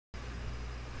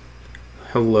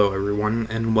Hello everyone,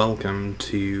 and welcome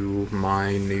to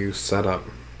my new setup.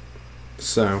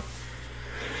 So,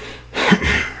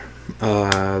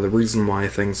 the reason why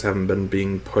things haven't been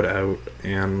being put out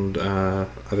and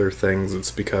other things, it's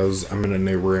because I'm in a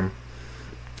new room.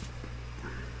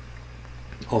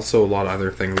 Also, a lot of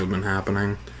other things have been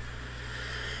happening.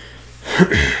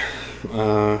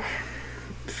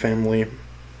 Family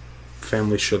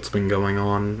shit's been going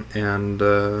on,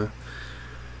 and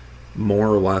more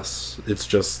or less, it's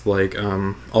just like,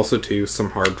 also too,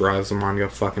 some hard drives of mine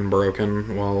got fucking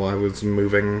broken while I was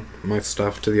moving my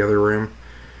stuff to the other room.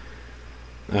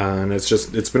 And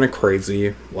it's been a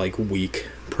crazy, like, week,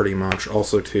 pretty much.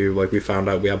 Also too, like, we found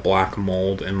out we have black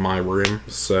mold in my room,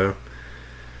 so,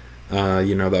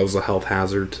 that was a health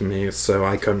hazard to me, so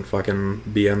I couldn't fucking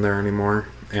be in there anymore.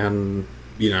 And,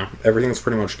 everything's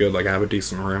pretty much good, like, I have a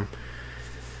decent room.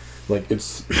 Like,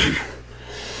 it's...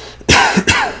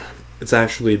 It's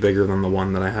actually bigger than the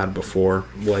one that I had before.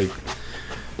 Like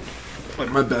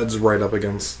my bed's right up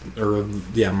against,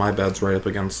 my bed's right up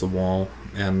against the wall,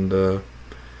 and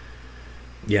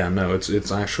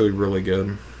it's actually really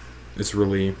good. It's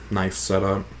really nice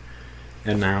setup,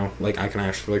 and now like I can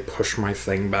actually push my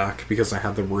thing back because I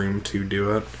have the room to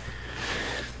do it,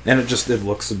 and it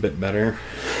looks a bit better.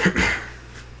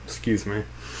 Excuse me.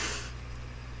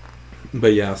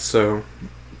 But yeah, so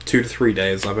 2 to 3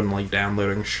 days I've been like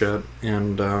downloading shit,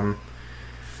 and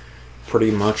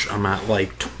pretty much I'm at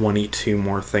like 22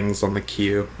 more things on the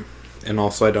queue, and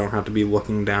also I don't have to be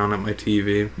looking down at my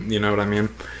TV, you know what I mean,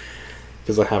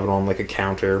 because I have it on like a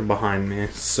counter behind me,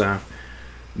 so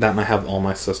that, and I have all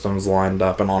my systems lined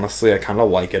up, and honestly I kind of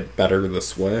like it better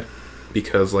this way,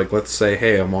 because like let's say,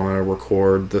 hey, I want to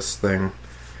record this thing,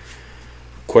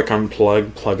 quick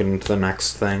unplug, plug it into the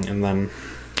next thing, and then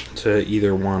to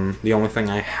either one. The only thing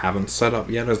I haven't set up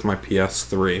yet is my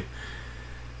PS3,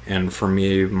 and for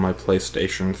me my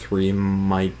PlayStation 3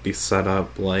 might be set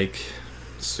up like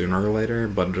sooner or later,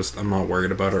 but just I'm not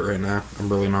worried about it right now. I'm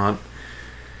really not.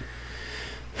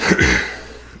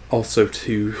 Also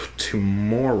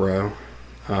tomorrow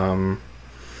I'm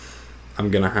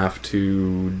gonna have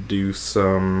to do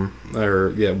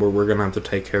we're gonna have to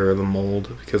take care of the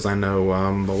mold, because I know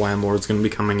the landlord's gonna be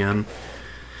coming in.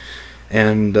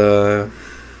 And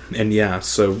yeah,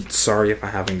 so sorry if I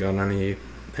haven't got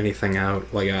anything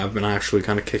out. Like, I've been actually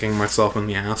kind of kicking myself in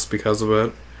the ass because of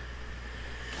it.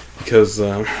 Because,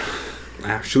 I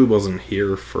actually wasn't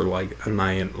here for, like, a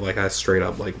night. Like, I straight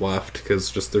up, like, left,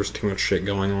 because just there's too much shit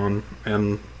going on,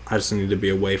 and I just need to be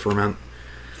away from it.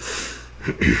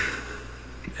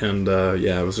 And,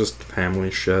 it was just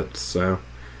family shit, so...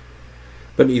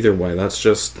 But either way, that's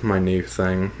just my new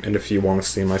thing, and if you want to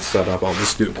see my setup, I'll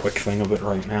just do a quick thing of it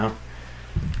right now.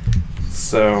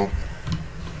 So,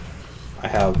 I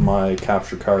have my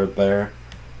capture card there,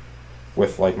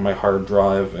 with like my hard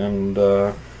drive and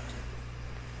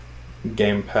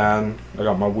gamepad. I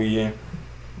got my Wii,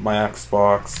 my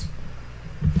Xbox,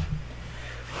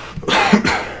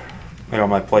 I got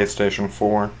my PlayStation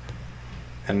 4,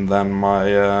 and then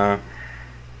my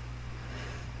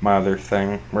other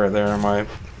thing right there, my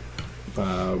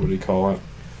what do you call it?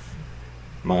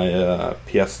 My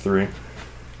PS3.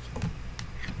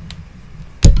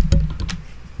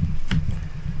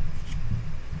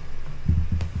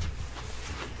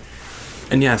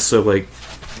 And yeah, so like,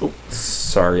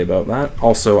 sorry about that.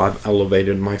 Also, I've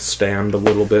elevated my stand a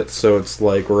little bit, so it's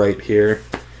like right here.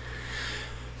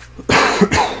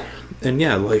 And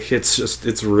yeah, like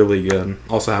it's really good.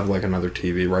 Also, I have like another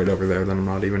TV right over there that I'm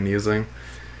not even using.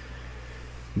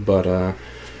 But,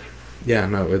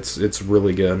 it's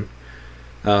really good.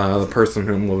 The person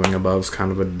who I'm living above is kind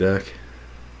of a dick.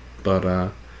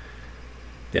 But,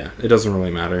 it doesn't really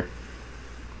matter.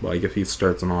 Like, if he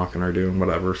starts knocking or doing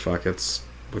whatever, fuck,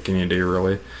 what can you do,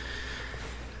 really?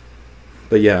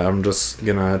 But yeah, I'm just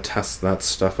gonna test that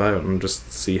stuff out and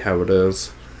just see how it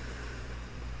is.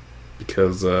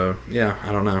 Because, I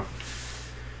don't know.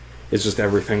 It's just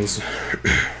everything's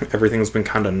been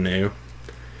kind of new.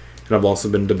 And I've also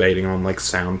been debating on, like,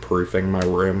 soundproofing my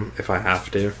room if I have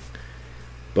to.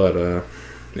 But,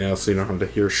 so you don't have to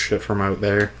hear shit from out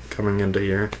there coming into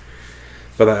here.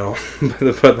 But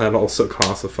that also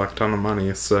costs a fuck ton of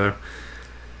money, so...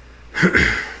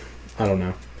 I don't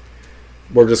know.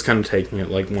 We're just kind of taking it,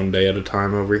 like, one day at a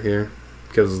time over here.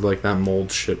 Because, like, that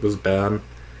mold shit was bad.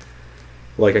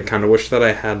 Like, I kind of wish that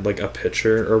I had, like, a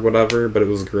picture or whatever, but it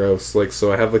was gross. Like,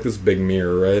 so I have, like, this big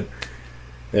mirror, right?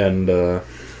 And,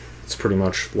 it's pretty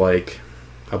much like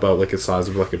about like the size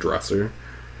of like a dresser,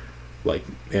 like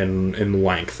in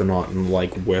length and not in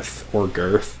like width or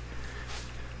girth.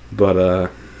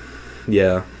 But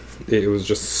it was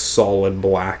just solid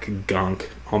black gunk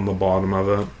on the bottom of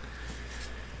it.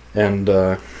 And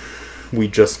we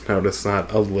just noticed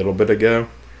that a little bit ago.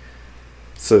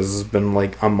 So this has been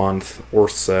like a month or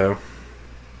so.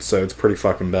 So it's pretty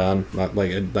fucking bad that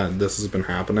this has been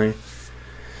happening.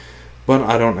 But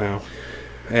I don't know.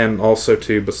 And also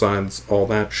too, besides all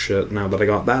that shit, now that I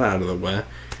got that out of the way,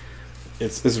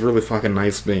 it's really fucking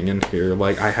nice being in here.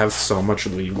 Like, I have so much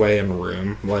leeway and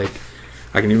room. Like,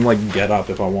 I can even like get up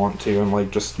if I want to and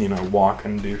like just, you know, walk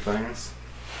and do things.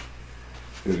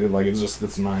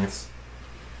 It's nice.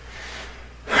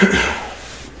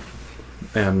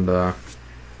 And now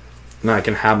I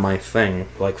can have my thing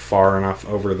like far enough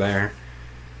over there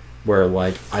where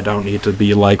like I don't need to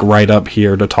be like right up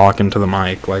here to talk into the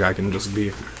mic. Like, I can just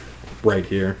be right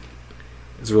here.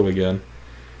 It's really good.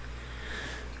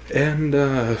 And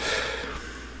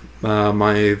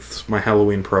my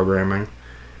Halloween programming.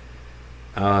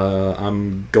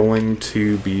 I'm going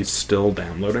to be still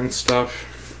downloading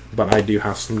stuff, but I do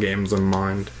have some games in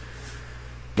mind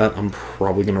that I'm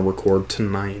probably going to record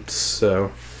tonight,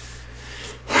 so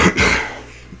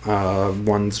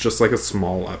one's just like a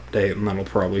small update, and that'll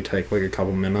probably take like a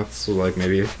couple minutes, so like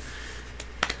maybe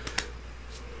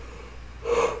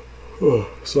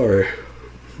sorry,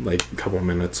 like a couple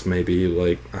minutes, maybe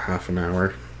like a half an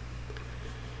hour.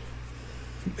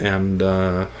 And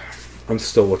I'm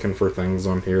still looking for things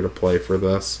on here to play for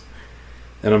this.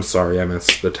 And I'm sorry I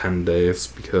missed the 10 days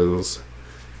because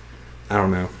I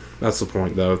don't know. That's the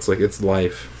point though. It's like, it's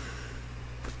life.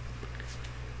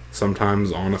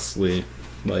 Sometimes, honestly,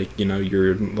 like, you know,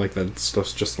 you're like, that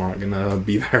stuff's just not gonna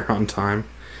be there on time.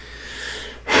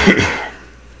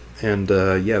 And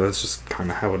yeah, that's just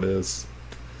kind of how it is.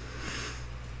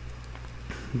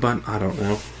 But I don't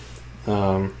know.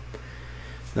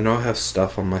 I know I have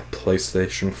stuff on my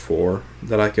PlayStation 4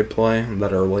 that I could play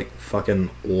that are like fucking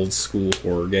old school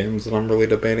horror games that I'm really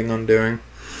debating on doing.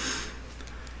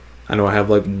 I know I have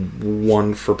like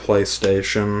one for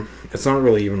PlayStation. It's not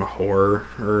really even a horror,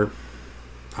 or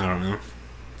I don't know.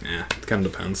 Yeah, it kind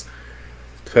of depends.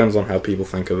 Depends on how people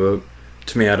think of it.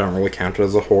 To me, I don't really count it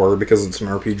as a horror because it's an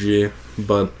RPG,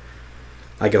 but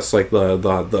I guess like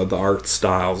the art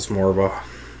style is more of a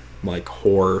like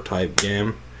horror type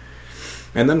game.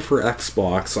 And then for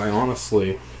Xbox, I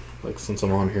honestly, like, since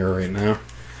I'm on here right now,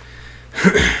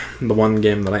 the one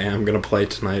game that I am going to play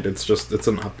tonight, it's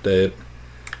an update.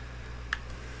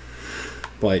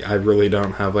 Like, I really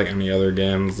don't have, like, any other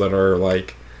games that are,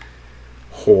 like,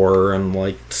 horror and,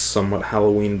 like, somewhat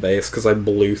Halloween-based, because I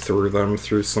blew through them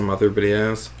through some other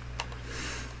videos.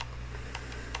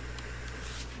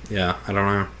 Yeah, I don't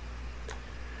know.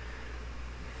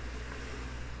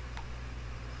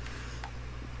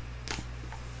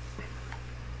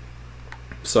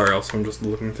 Sorry, also, I'm just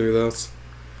looking through this.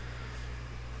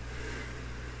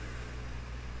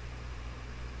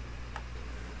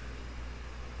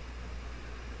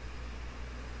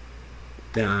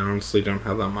 Yeah, I honestly don't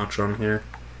have that much on here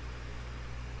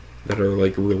that are,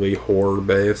 like, really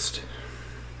horror-based.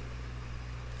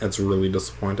 It's really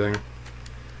disappointing.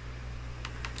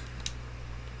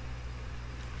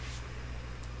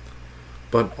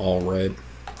 But, alright.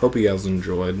 Hope you guys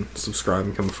enjoyed. Subscribe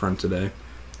and become a friend today.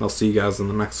 I'll see you guys in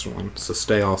the next one. So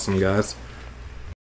stay awesome, guys.